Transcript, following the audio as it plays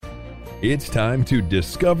It's time to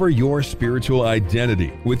discover your spiritual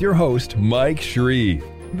identity with your host, Mike Shreve.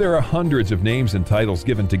 There are hundreds of names and titles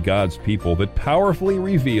given to God's people that powerfully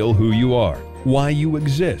reveal who you are, why you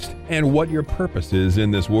exist, and what your purpose is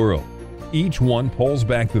in this world. Each one pulls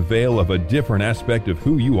back the veil of a different aspect of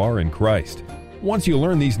who you are in Christ. Once you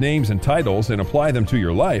learn these names and titles and apply them to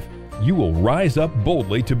your life, you will rise up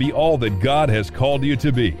boldly to be all that God has called you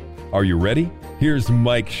to be. Are you ready? Here's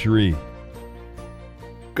Mike Shreve.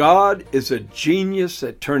 God is a genius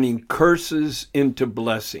at turning curses into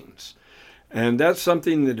blessings. And that's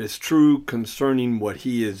something that is true concerning what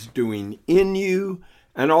He is doing in you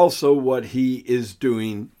and also what He is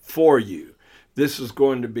doing for you. This is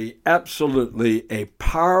going to be absolutely a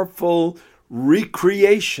powerful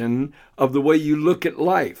recreation of the way you look at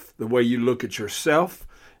life, the way you look at yourself,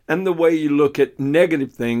 and the way you look at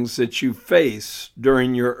negative things that you face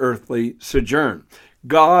during your earthly sojourn.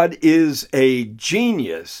 God is a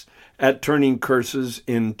genius at turning curses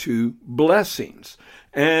into blessings.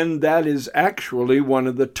 And that is actually one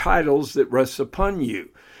of the titles that rests upon you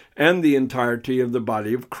and the entirety of the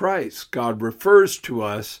body of Christ. God refers to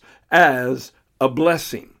us as a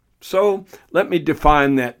blessing. So let me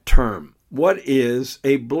define that term. What is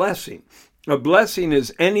a blessing? A blessing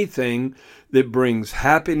is anything that brings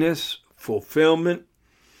happiness, fulfillment,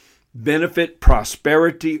 benefit,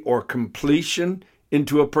 prosperity, or completion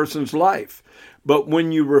into a person's life. But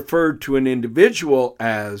when you refer to an individual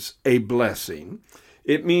as a blessing,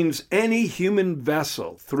 it means any human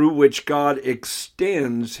vessel through which God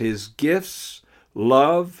extends His gifts,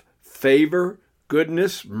 love, favor,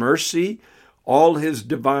 goodness, mercy, all His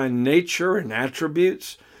divine nature and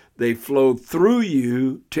attributes. They flow through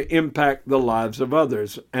you to impact the lives of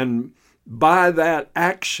others. And by that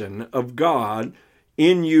action of God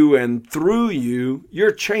in you and through you,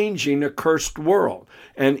 you're changing a cursed world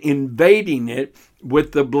and invading it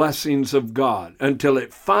with the blessings of God until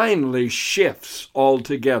it finally shifts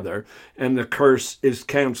altogether and the curse is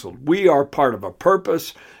canceled. We are part of a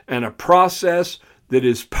purpose and a process that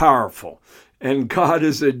is powerful. And God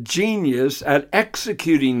is a genius at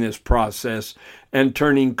executing this process and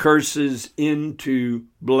turning curses into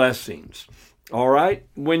blessings. All right?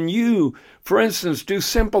 When you, for instance, do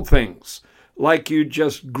simple things, like you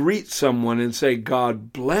just greet someone and say,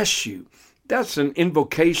 God bless you. That's an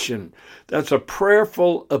invocation. That's a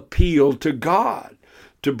prayerful appeal to God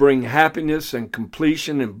to bring happiness and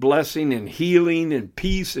completion and blessing and healing and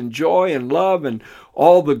peace and joy and love and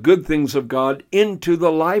all the good things of God into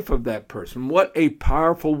the life of that person. What a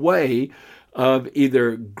powerful way of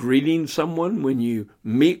either greeting someone when you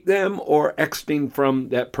meet them or exiting from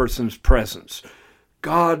that person's presence.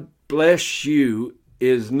 God bless you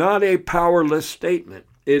is not a powerless statement.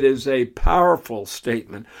 It is a powerful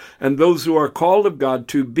statement. And those who are called of God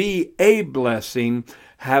to be a blessing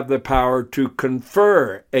have the power to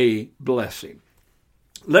confer a blessing.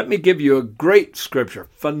 Let me give you a great scripture,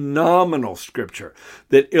 phenomenal scripture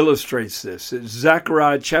that illustrates this. It's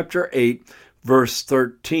Zechariah chapter 8, verse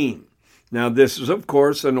 13. Now, this is, of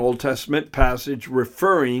course, an Old Testament passage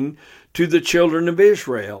referring to the children of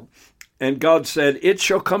Israel. And God said, "It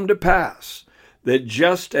shall come to pass that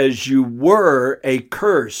just as you were a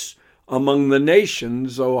curse among the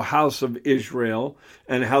nations, O house of Israel,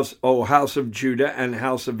 and O house of Judah and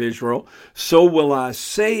house of Israel, so will I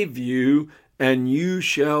save you, and you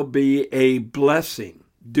shall be a blessing.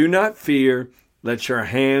 Do not fear, let your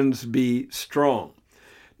hands be strong."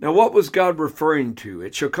 Now, what was God referring to?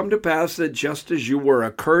 It shall come to pass that just as you were a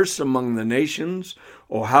curse among the nations,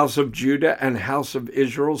 O house of Judah and house of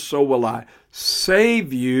Israel, so will I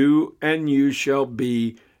save you, and you shall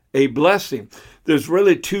be a blessing. There's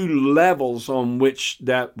really two levels on which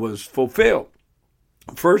that was fulfilled.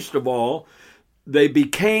 First of all, they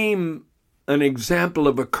became an example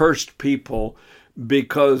of a cursed people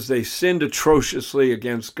because they sinned atrociously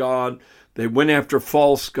against God. They went after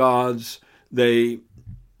false gods. They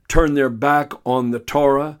turned their back on the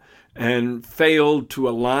Torah and failed to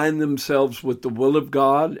align themselves with the will of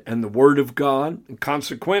God and the Word of God. And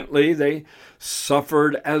consequently, they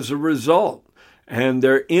suffered as a result. And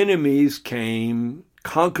their enemies came,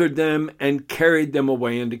 conquered them, and carried them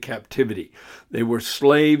away into captivity. They were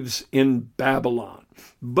slaves in Babylon.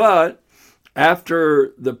 But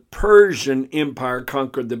after the Persian Empire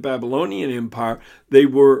conquered the Babylonian Empire, they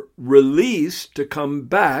were released to come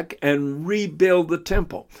back and rebuild the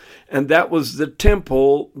temple. And that was the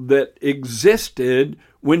temple that existed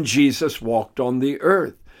when Jesus walked on the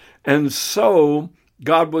earth. And so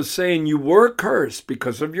God was saying you were cursed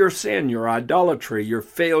because of your sin, your idolatry, your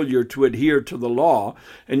failure to adhere to the law,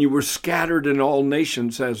 and you were scattered in all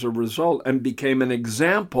nations as a result and became an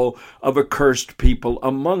example of a cursed people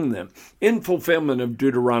among them, in fulfillment of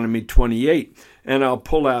Deuteronomy 28. And I'll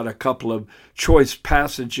pull out a couple of choice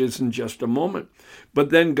passages in just a moment. But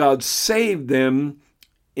then God saved them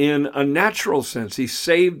in a natural sense. He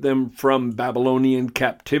saved them from Babylonian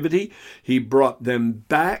captivity. He brought them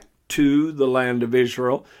back to the land of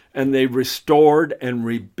Israel, and they restored and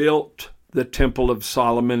rebuilt the Temple of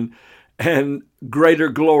Solomon, and greater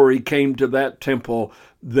glory came to that temple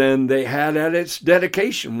than they had at its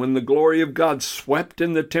dedication, when the glory of God swept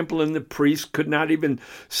in the temple and the priests could not even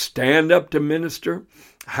stand up to minister.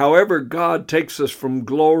 However, God takes us from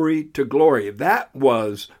glory to glory. That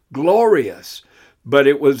was glorious, but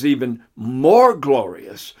it was even more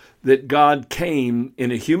glorious that God came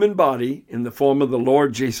in a human body in the form of the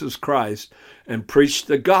Lord Jesus Christ and preached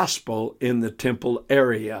the gospel in the temple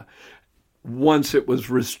area once it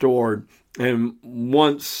was restored and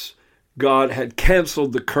once God had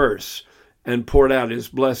canceled the curse and poured out his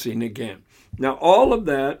blessing again. Now, all of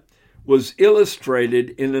that was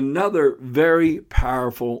illustrated in another very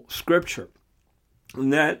powerful scripture,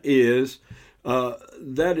 and that is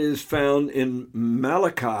found in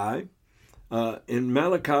Malachi. In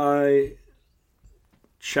Malachi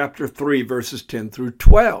chapter 3, verses 10 through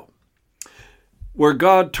 12, where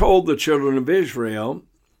God told the children of Israel,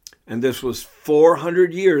 and this was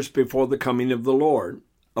 400 years before the coming of the Lord,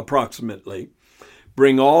 approximately,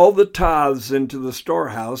 bring all the tithes into the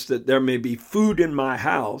storehouse, that there may be food in my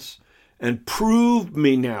house, and prove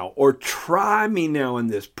me now, or try me now in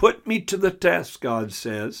this. Put me to the test, God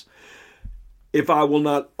says, if I will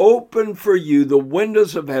not open for you the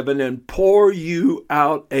windows of heaven and pour you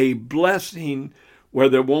out a blessing where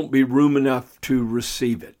there won't be room enough to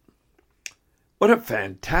receive it. What a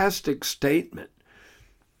fantastic statement.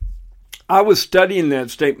 I was studying that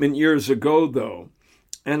statement years ago, though,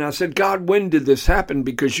 and I said, God, when did this happen?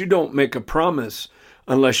 Because you don't make a promise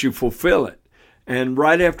unless you fulfill it. And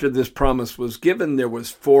right after this promise was given, there was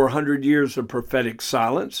 400 years of prophetic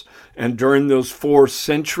silence. And during those 4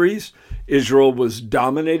 centuries, Israel was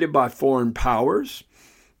dominated by foreign powers.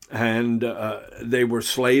 And they were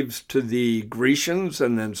slaves to the Grecians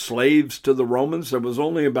and then slaves to the Romans. There was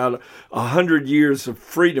only about 100 years of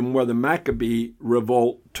freedom where the Maccabee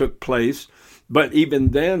revolt took place. But even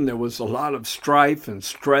then, there was a lot of strife and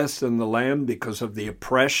stress in the land because of the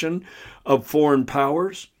oppression of foreign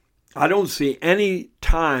powers. I don't see any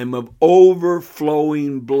time of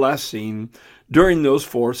overflowing blessing during those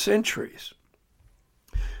 4 centuries.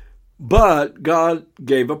 But God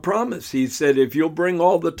gave a promise. He said, if you'll bring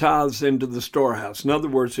all the tithes into the storehouse, in other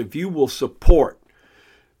words, if you will support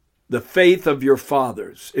the faith of your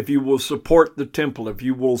fathers, if you will support the temple, if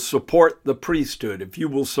you will support the priesthood, if you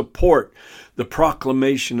will support the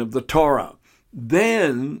proclamation of the Torah,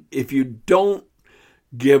 then if you don't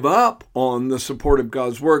give up on the support of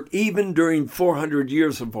God's work, even during 400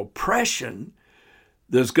 years of oppression,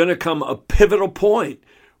 there's going to come a pivotal point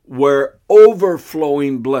where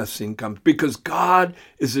overflowing blessing comes, because God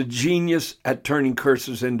is a genius at turning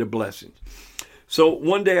curses into blessings. So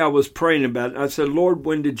one day I was praying about it. I said, Lord,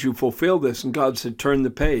 when did you fulfill this? And God said, turn the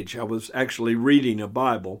page. I was actually reading a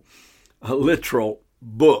Bible, a literal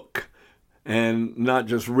book, and not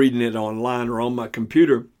just reading it online or on my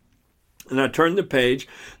computer. And I turned the page.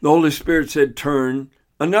 The Holy Spirit said, turn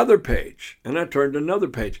another page. And I turned another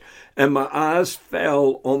page. And my eyes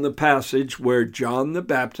fell on the passage where John the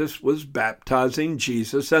Baptist was baptizing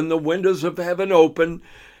Jesus, and the windows of heaven opened,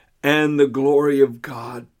 and the glory of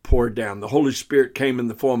God poured down. The Holy Spirit came in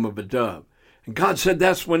the form of a dove. And God said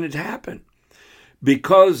that's when it happened.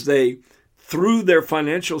 Because they, through their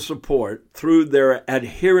financial support, through their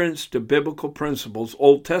adherence to biblical principles,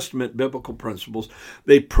 Old Testament biblical principles,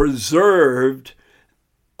 they preserved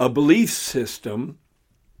a belief system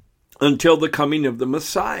until the coming of the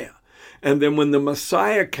Messiah. And then when the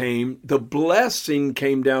Messiah came, the blessing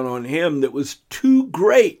came down on him that was too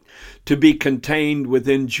great to be contained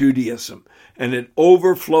within Judaism. And it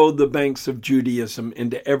overflowed the banks of Judaism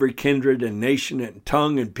into every kindred and nation and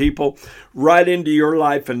tongue and people, right into your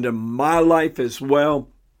life and to my life as well,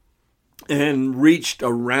 and reached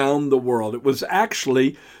around the world. It was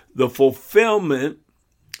actually the fulfillment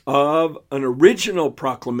of an original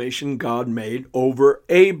proclamation God made over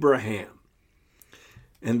Abraham.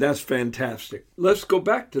 And that's fantastic. Let's go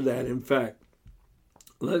back to that, in fact.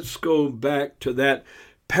 Let's go back to that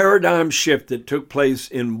paradigm shift that took place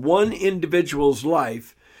in one individual's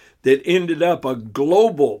life that ended up a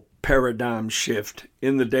global paradigm shift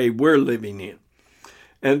in the day we're living in.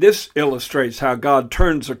 And this illustrates how God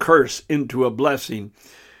turns a curse into a blessing.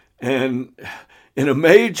 And in a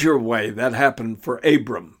major way, that happened for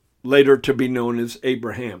Abram, later to be known as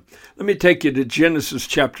Abraham. Let me take you to Genesis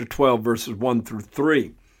chapter 12, verses 1 through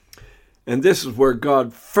 3. And this is where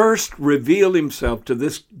God first revealed himself to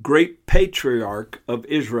this great patriarch of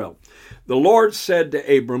Israel. The Lord said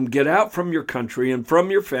to Abram, "Get out from your country and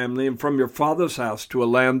from your family and from your father's house to a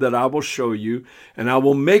land that I will show you, and I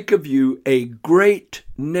will make of you a great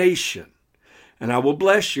nation. And I will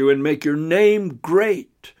bless you and make your name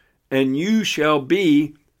great, and you shall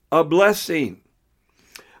be a blessing.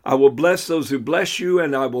 I will bless those who bless you,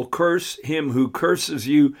 and I will curse him who curses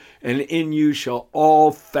you, and in you shall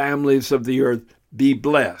all families of the earth be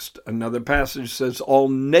blessed." Another passage says all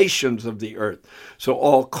nations of the earth. So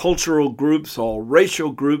all cultural groups, all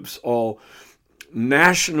racial groups, all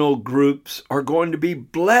national groups are going to be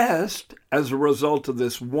blessed as a result of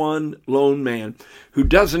this one lone man who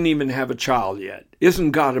doesn't even have a child yet. Isn't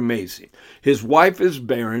God amazing? His wife is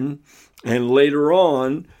barren, and later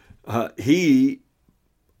on, he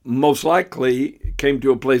most likely came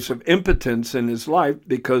to a place of impotence in his life,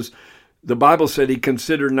 because the Bible said he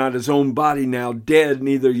considered not his own body now dead,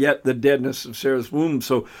 neither yet the deadness of Sarah's womb.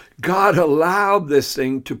 So God allowed this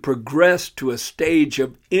thing to progress to a stage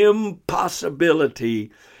of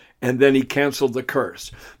impossibility, and then he canceled the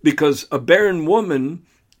curse, because a barren woman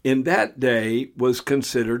in that day was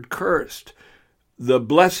considered cursed. The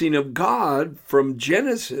blessing of God from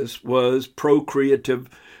Genesis was procreative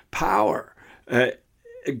power.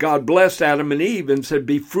 God blessed Adam and Eve and said,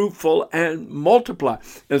 "Be fruitful and multiply."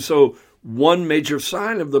 And so one major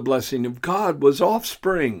sign of the blessing of God was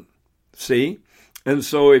offspring. See? And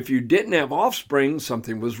so if you didn't have offspring,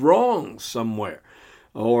 something was wrong somewhere.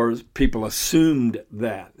 Or people assumed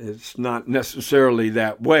that. It's not necessarily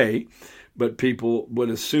that way, but people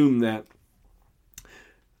would assume that.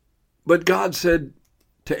 But God said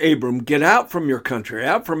to Abram, "Get out from your country,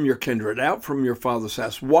 out from your kindred, out from your father's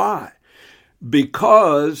house." Why?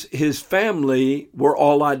 Because his family were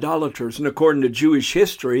all idolaters. And according to Jewish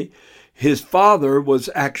history, his father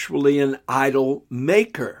was actually an idol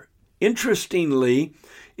maker. Interestingly,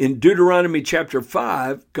 in Deuteronomy chapter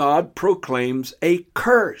 5, God proclaims a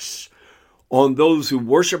curse on those who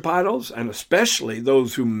worship idols, and especially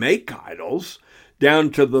those who make idols,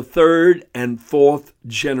 down to the third and fourth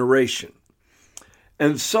generation.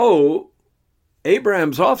 And so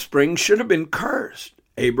Abraham's offspring should have been cursed.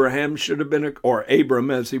 Abraham should have been, or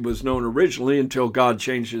Abram as he was known originally until God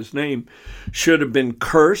changed his name, should have been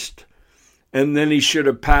cursed. And then he should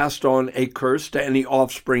have passed on a curse to any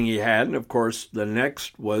offspring he had. And of course, the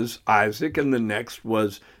next was Isaac, and the next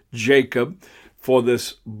was Jacob, for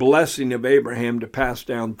this blessing of Abraham to pass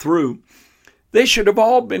down through. They should have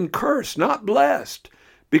all been cursed, not blessed,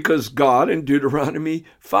 because God in Deuteronomy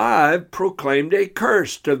 5 proclaimed a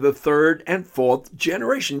curse to the third and fourth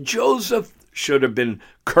generation. Joseph should have been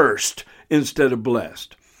cursed instead of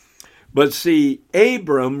blessed. But see,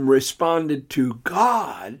 Abram responded to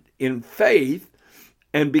God in faith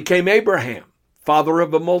and became Abraham, father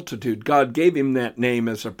of a multitude. God gave him that name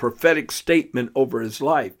as a prophetic statement over his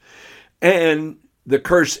life. And the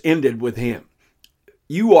curse ended with him.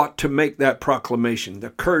 You ought to make that proclamation. The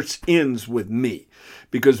curse ends with me.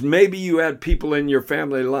 Because maybe you had people in your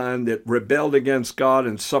family line that rebelled against God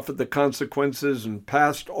and suffered the consequences and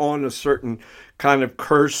passed on a certain kind of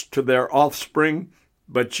curse to their offspring.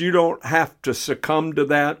 But you don't have to succumb to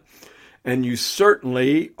that. And you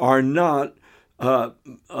certainly are not a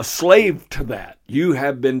slave to that. You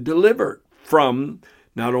have been delivered from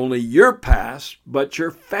not only your past, but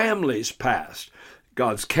your family's past.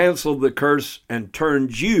 God's canceled the curse and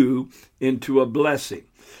turned you into a blessing.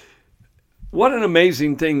 What an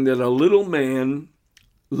amazing thing that a little man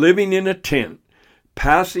living in a tent,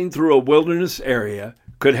 passing through a wilderness area,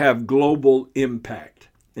 could have global impact.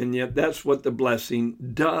 And yet that's what the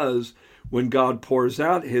blessing does when God pours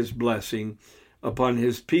out his blessing upon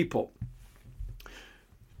his people.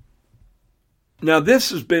 Now, this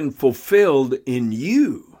has been fulfilled in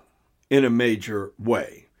you in a major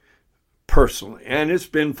way, personally, and it's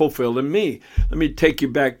been fulfilled in me. Let me take you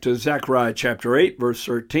back to Zechariah chapter 8, verse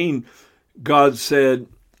 13. God said,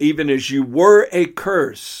 "Even as you were a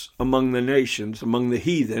curse among the nations, among the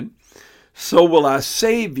heathen, so will I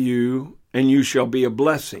save you, and you shall be a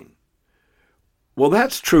blessing." Well,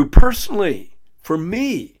 that's true personally for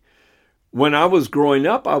me. When I was growing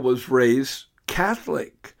up, I was raised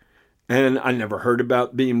Catholic, and I never heard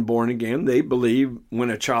about being born again. They believe when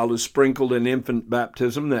a child is sprinkled in infant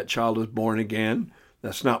baptism, that child is born again.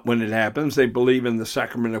 That's not when it happens. They believe in the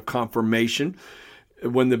sacrament of confirmation.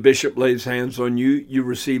 when the bishop lays hands on you, you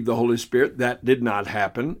receive the Holy Spirit. That did not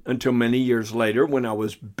happen until many years later when I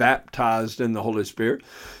was baptized in the Holy Spirit.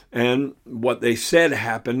 And what they said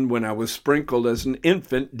happened when I was sprinkled as an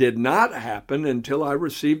infant did not happen until I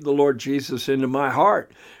received the Lord Jesus into my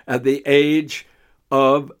heart at the age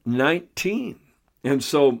of 19. And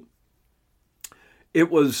so it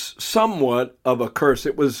was somewhat of a curse.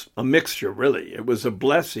 It was a mixture, really. It was a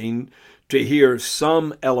blessing to hear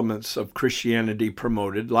some elements of Christianity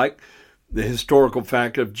promoted, like the historical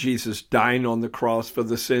fact of Jesus dying on the cross for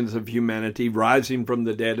the sins of humanity, rising from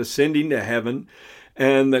the dead, ascending to heaven,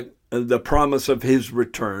 and the promise of his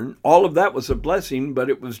return. All of that was a blessing, but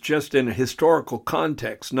it was just in a historical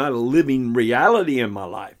context, not a living reality in my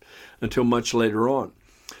life until much later on.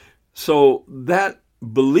 So that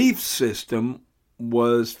belief system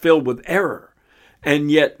was filled with error. And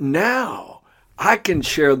yet now I can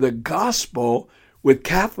share the gospel with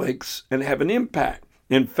Catholics and have an impact.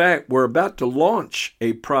 In fact, we're about to launch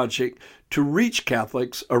a project to reach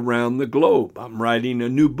Catholics around the globe. I'm writing a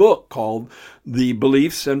new book called The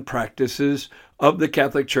Beliefs and Practices of the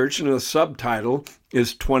Catholic Church, and the subtitle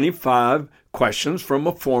is 25 Questions from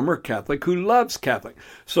a Former Catholic Who Loves Catholic.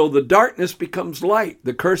 So the darkness becomes light.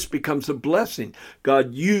 The curse becomes a blessing.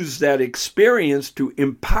 God used that experience to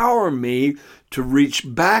empower me to reach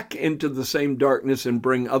back into the same darkness and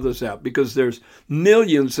bring others out, because there's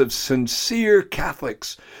millions of sincere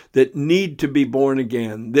Catholics that need to be born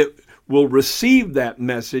again, that will receive that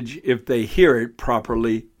message if they hear it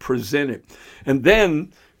properly presented. And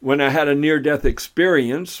then when I had a near-death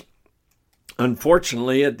experience,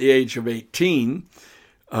 unfortunately, at the age of 18,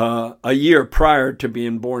 a year prior to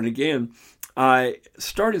being born again, I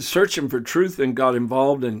started searching for truth and got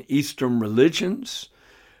involved in Eastern religions.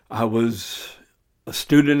 I was a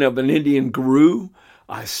student of an Indian guru.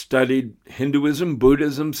 I studied Hinduism,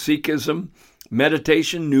 Buddhism, Sikhism,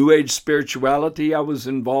 meditation, New Age spirituality. I was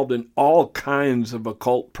involved in all kinds of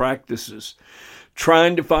occult practices,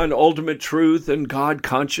 trying to find ultimate truth and God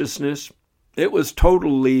consciousness. It was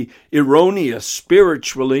totally erroneous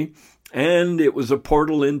spiritually, and it was a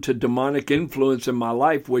portal into demonic influence in my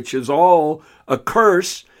life, which is all a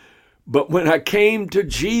curse. But when I came to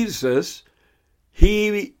Jesus,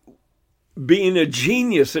 he, being a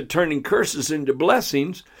genius at turning curses into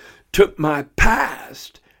blessings, took my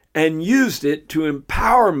past and used it to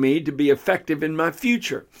empower me to be effective in my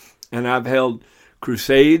future. And I've held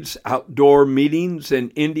crusades, outdoor meetings in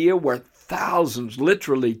India where thousands,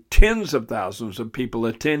 literally tens of thousands of people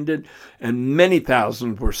attended, and many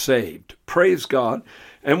thousands were saved. Praise God.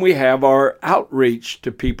 And we have our outreach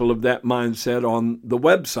to people of that mindset on the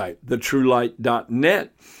website,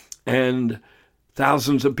 thetruelight.net, and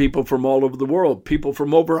thousands of people from all over the world, people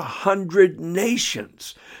from over 100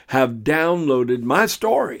 nations have downloaded my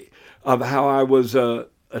story of how I was a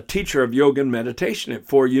teacher of yoga and meditation at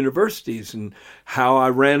 4 universities, and how I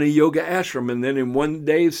ran a yoga ashram. And then in one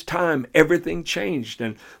day's time, everything changed.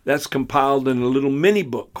 And that's compiled in a little mini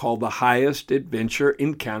book called The Highest Adventure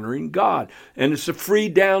Encountering God. And it's a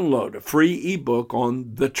free download, a free ebook on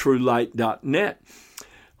thetruelight.net.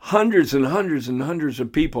 Hundreds and hundreds and hundreds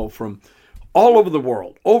of people from all over the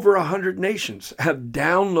world, over 100 nations, have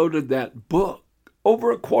downloaded that book.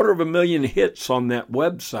 Over 250,000 hits on that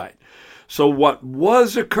website. So what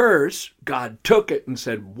was a curse, God took it and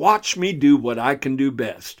said, watch me do what I can do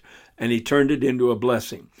best. And he turned it into a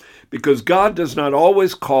blessing. Because God does not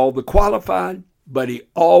always call the qualified, but he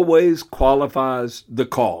always qualifies the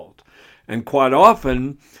called. And quite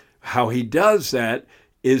often, how he does that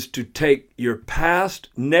is to take your past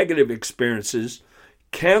negative experiences,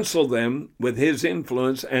 cancel them with his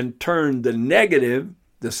influence, and turn the negative,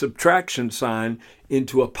 the subtraction sign,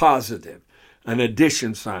 into a positive, an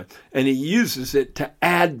addition sign. And he uses it to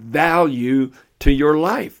add value to your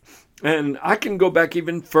life. And I can go back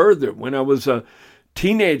even further. When I was a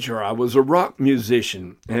teenager, I was a rock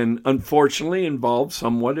musician and unfortunately involved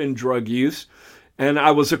somewhat in drug use. And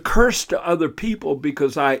I was a curse to other people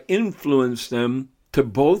because I influenced them to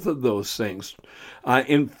both of those things. I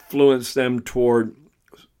influenced them toward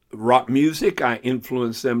rock music. I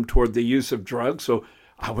influenced them toward the use of drugs. So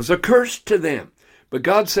I was a curse to them. But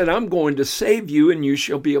God said, I'm going to save you and you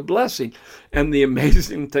shall be a blessing. And the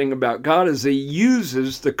amazing thing about God is he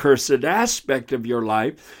uses the cursed aspect of your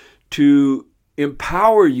life to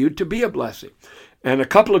empower you to be a blessing. And a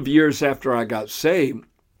couple of years after I got saved,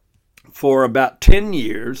 for about 10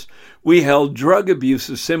 years, we held drug abuse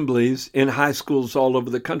assemblies in high schools all over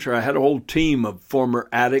the country. I had a whole team of former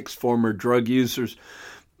addicts, former drug users.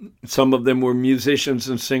 Some of them were musicians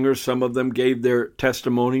and singers. Some of them gave their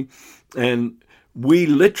testimony. And we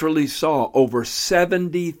literally saw over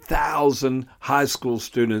 70,000 high school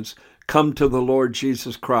students come to the Lord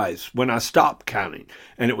Jesus Christ when I stopped counting,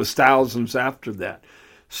 and it was thousands after that.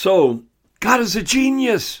 So God is a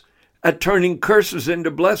genius at turning curses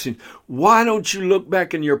into blessings. Why don't you look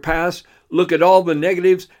back in your past, look at all the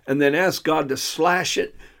negatives, and then ask God to slash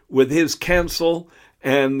it with his cancel,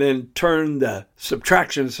 and then turn the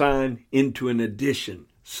subtraction sign into an addition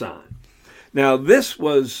sign. Now, this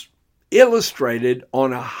was illustrated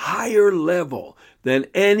on a higher level than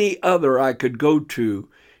any other I could go to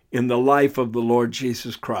in the life of the Lord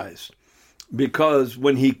Jesus Christ. Because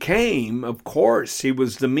when he came, of course, he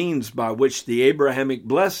was the means by which the Abrahamic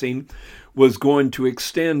blessing was going to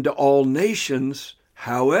extend to all nations.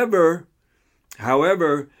 However,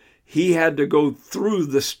 he had to go through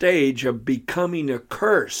the stage of becoming a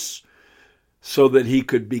curse so that he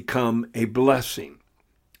could become a blessing.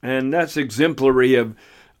 And that's exemplary of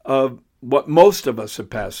what most of us have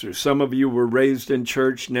passed through. Some of you were raised in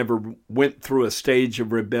church, never went through a stage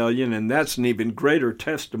of rebellion, and that's an even greater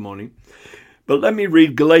testimony. But let me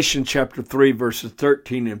read Galatians chapter 3, verses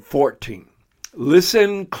 13 and 14.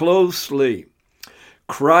 Listen closely.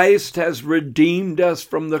 Christ has redeemed us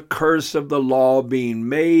from the curse of the law, being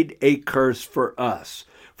made a curse for us.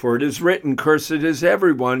 For it is written, cursed is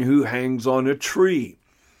everyone who hangs on a tree,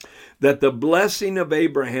 that the blessing of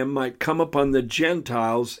Abraham might come upon the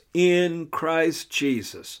Gentiles in Christ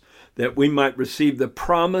Jesus, that we might receive the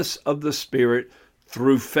promise of the Spirit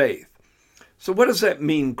through faith. So what does that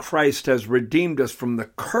mean? Christ has redeemed us from the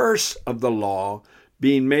curse of the law,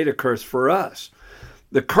 being made a curse for us.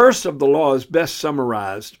 The curse of the law is best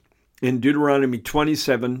summarized in Deuteronomy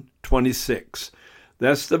 27:26.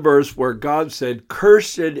 That's the verse where God said,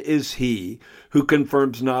 cursed is he who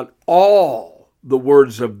confirms not all the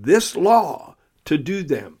words of this law to do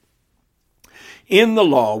them. In the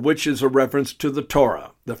law, which is a reference to the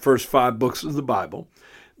Torah, the first 5 books of the Bible,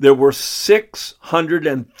 there were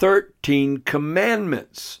 613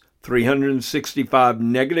 commandments, 365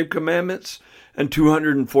 negative commandments, and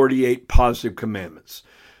 248 positive commandments.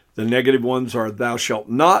 The negative ones are thou shalt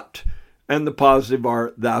not, and the positive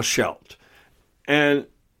are thou shalt. And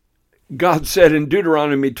God said in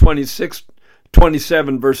Deuteronomy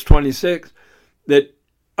 27, verse 26, that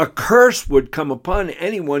a curse would come upon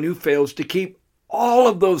anyone who fails to keep all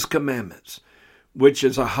of those commandments, which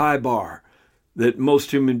is a high bar that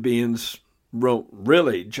most human beings,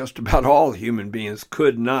 really just about all human beings,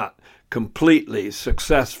 could not completely,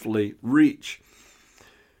 successfully reach.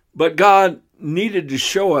 But God needed to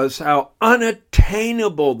show us how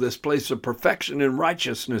unattainable this place of perfection and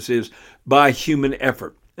righteousness is by human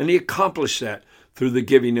effort. And he accomplished that through the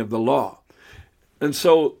giving of the law. And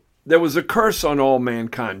so there was a curse on all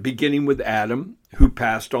mankind, beginning with Adam, who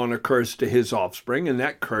passed on a curse to his offspring, and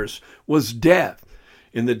that curse was death.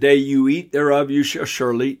 In the day you eat thereof, you shall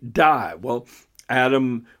surely die. Well,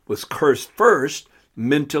 Adam was cursed first,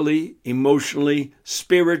 mentally, emotionally,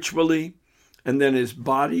 spiritually, and then his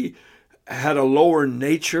body had a lower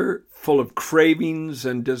nature full of cravings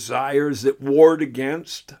and desires that warred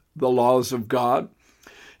against the laws of God.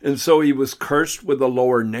 And so he was cursed with a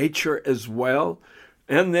lower nature as well,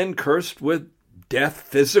 and then cursed with death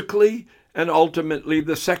physically, and ultimately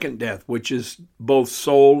the second death, which is both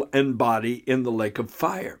soul and body in the lake of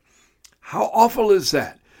fire. How awful is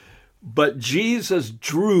that? But Jesus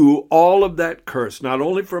drew all of that curse, not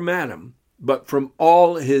only from Adam, but from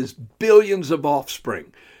all his billions of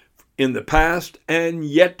offspring in the past and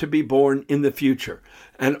yet to be born in the future.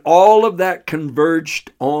 And all of that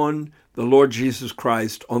converged on the Lord Jesus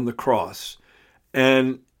Christ on the cross.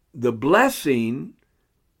 And the blessing,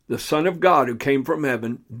 the Son of God who came from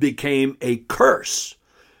heaven, became a curse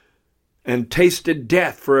and tasted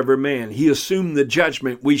death for every man. He assumed the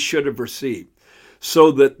judgment we should have received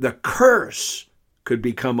so that the curse could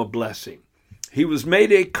become a blessing. He was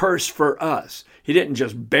made a curse for us. He didn't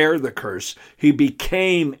just bear the curse. He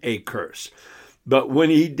became a curse. But when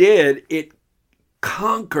he did, it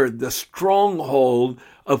conquered the stronghold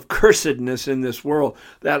of cursedness in this world.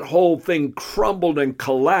 That whole thing crumbled and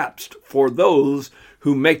collapsed for those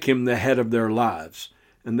who make him the head of their lives.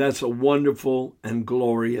 And that's a wonderful and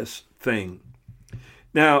glorious thing.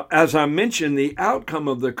 Now, as I mentioned, the outcome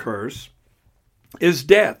of the curse is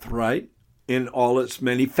death, right? In all its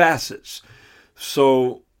many facets.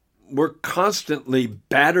 So we're constantly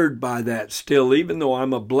battered by that still. Even though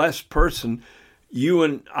I'm a blessed person, you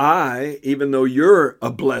and I, even though you're a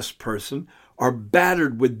blessed person, are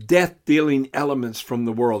battered with death-dealing elements from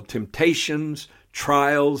the world. Temptations,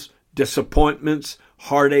 trials, disappointments,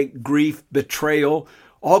 heartache, grief, betrayal,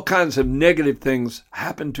 all kinds of negative things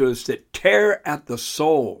happen to us that tear at the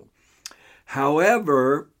soul.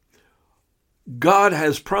 However, God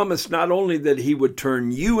has promised not only that he would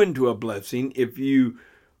turn you into a blessing if you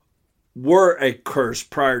were a curse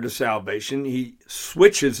prior to salvation, he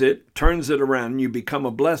switches it, turns it around, and you become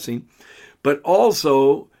a blessing, but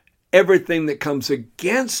also everything that comes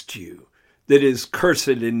against you that is cursed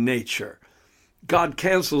in nature, God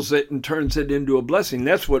cancels it and turns it into a blessing.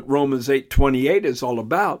 That's what Romans 8:28 is all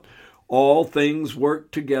about. All things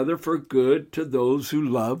work together for good to those who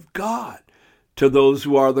love God, to those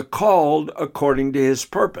who are the called according to his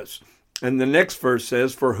purpose. And the next verse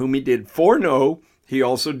says, for whom he did foreknow, he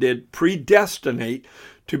also did predestinate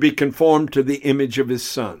to be conformed to the image of his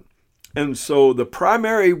Son. And so the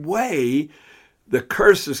primary way the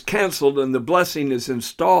curse is canceled and the blessing is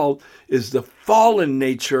installed is the fallen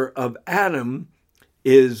nature of Adam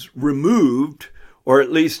is removed, or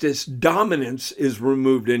at least its dominance is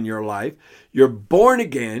removed in your life. You're born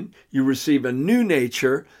again, you receive a new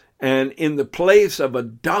nature, and in the place of a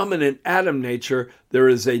dominant Adam nature, there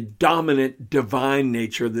is a dominant divine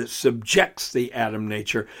nature that subjects the Adam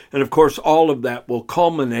nature. And of course, all of that will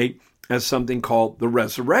culminate as something called the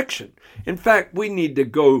resurrection. In fact, we need to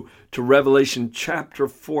go to Revelation chapter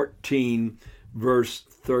 14, verse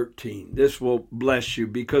 13. This will bless you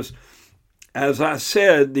because, as I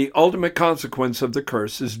said, the ultimate consequence of the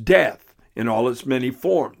curse is death in all its many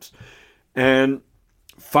forms. And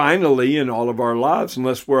finally, in all of our lives,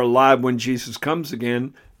 unless we're alive when Jesus comes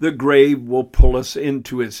again, the grave will pull us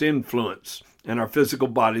into its influence, and our physical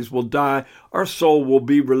bodies will die. Our soul will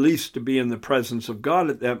be released to be in the presence of God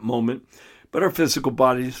at that moment, but our physical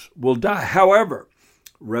bodies will die. However,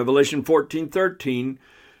 Revelation 14:13,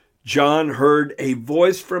 John heard a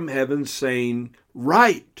voice from heaven saying,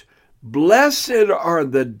 "Write, blessed are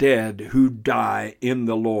the dead who die in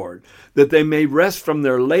the Lord, that they may rest from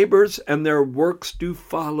their labors and their works do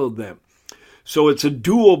follow them." So it's a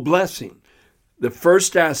dual blessing. The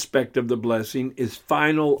first aspect of the blessing is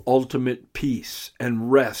final, ultimate peace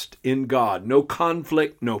and rest in God. No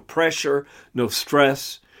conflict, no pressure, no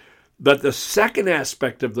stress. But the second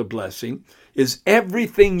aspect of the blessing is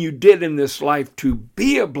everything you did in this life to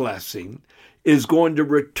be a blessing is going to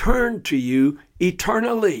return to you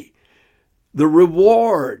eternally. The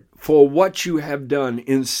reward for what you have done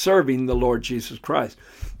in serving the Lord Jesus Christ.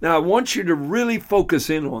 Now, I want you to really focus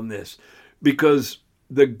in on this, because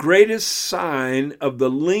the greatest sign of the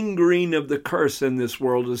lingering of the curse in this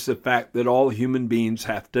world is the fact that all human beings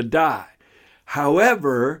have to die.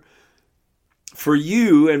 However, for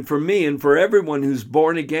you and for me and for everyone who's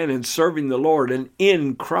born again and serving the Lord and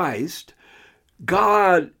in Christ,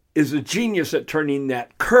 God is a genius at turning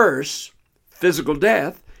that curse, physical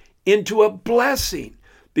death, into a blessing.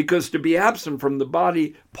 Because to be absent from the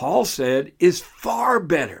body, Paul said, is far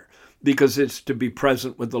better, because it's to be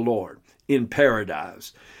present with the Lord in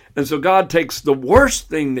paradise. And so God takes the worst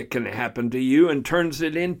thing that can happen to you and turns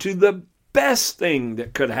it into the best thing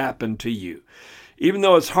that could happen to you. Even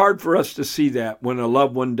though it's hard for us to see that when a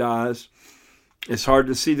loved one dies, it's hard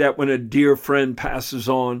to see that when a dear friend passes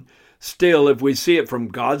on. Still, if we see it from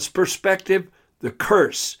God's perspective, the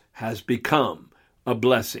curse has become a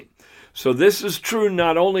blessing. So this is true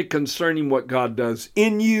not only concerning what God does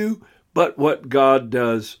in you, but what God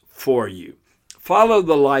does for you. Follow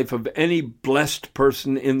the life of any blessed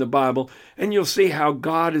person in the Bible, and you'll see how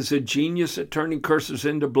God is a genius at turning curses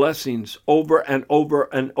into blessings. Over and over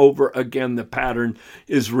and over again, the pattern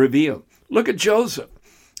is revealed. Look at Joseph.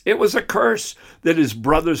 It was a curse that his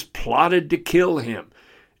brothers plotted to kill him.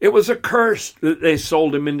 It was a curse that they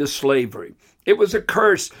sold him into slavery. It was a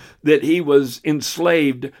curse that he was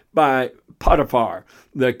enslaved by Potiphar,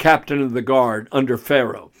 the captain of the guard under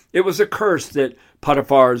Pharaoh. It was a curse that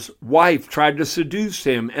Potiphar's wife tried to seduce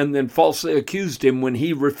him and then falsely accused him when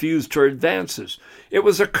he refused her advances. It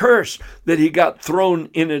was a curse that he got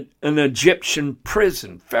thrown in an Egyptian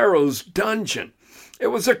prison, Pharaoh's dungeon. It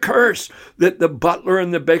was a curse that the butler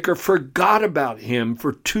and the baker forgot about him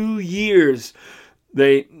for 2 years.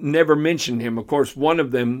 They never mentioned him. Of course, one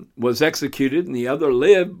of them was executed and the other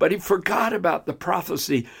lived, but he forgot about the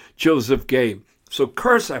prophecy Joseph gave. So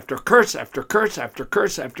curse after curse after curse after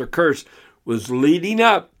curse after curse was leading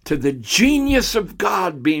up to the genius of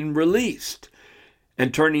God being released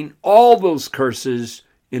and turning all those curses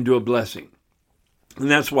into a blessing. And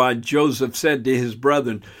that's why Joseph said to his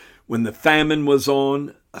brethren, when the famine was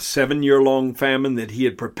on, a 7-year-long famine that he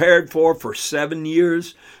had prepared for 7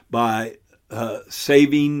 years by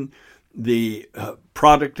saving the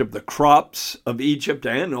product of the crops of Egypt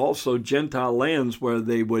and also Gentile lands where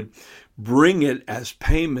they would bring it as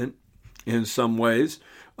payment in some ways.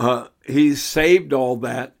 He saved all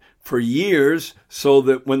that for years so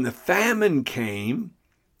that when the famine came,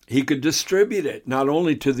 He could distribute it not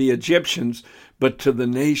only to the Egyptians, but to the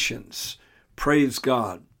nations. Praise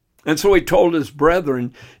God. And so he told his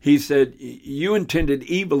brethren, he said, you intended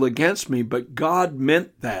evil against me, but God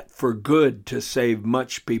meant that for good to save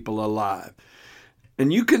much people alive.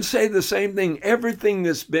 And you can say the same thing. Everything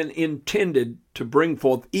that's been intended to bring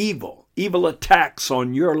forth evil attacks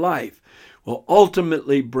on your life, will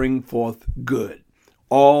ultimately bring forth good.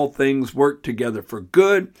 All things work together for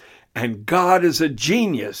good, and God is a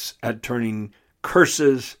genius at turning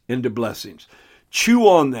curses into blessings. Chew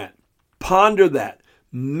on that. Ponder that.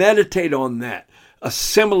 Meditate on that.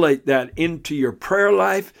 Assimilate that into your prayer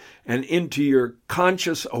life and into your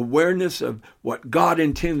conscious awareness of what God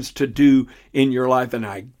intends to do in your life. And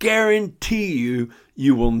I guarantee you,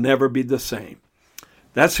 you will never be the same.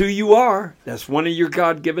 That's who you are. That's one of your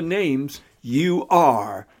God-given names. You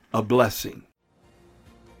are a blessing.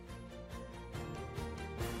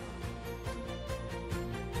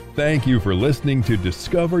 Thank you for listening to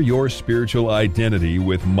Discover Your Spiritual Identity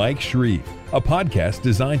with Mike Shreve, a podcast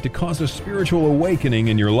designed to cause a spiritual awakening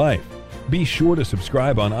in your life. Be sure to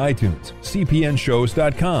subscribe on iTunes,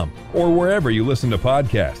 cpnshows.com, or wherever you listen to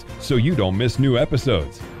podcasts so you don't miss new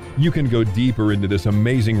episodes. You can go deeper into this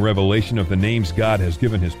amazing revelation of the names God has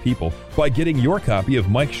given His people by getting your copy of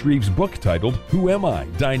Mike Shreve's book titled, Who Am I?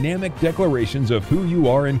 Dynamic Declarations of Who You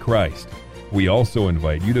Are in Christ. We also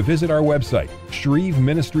invite you to visit our website,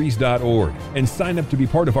 shreveministries.org, and sign up to be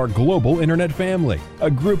part of our global internet family,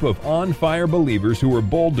 a group of on-fire believers who are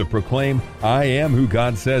bold to proclaim, I am who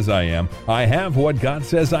God says I am, I have what God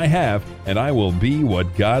says I have, and I will be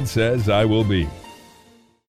what God says I will be.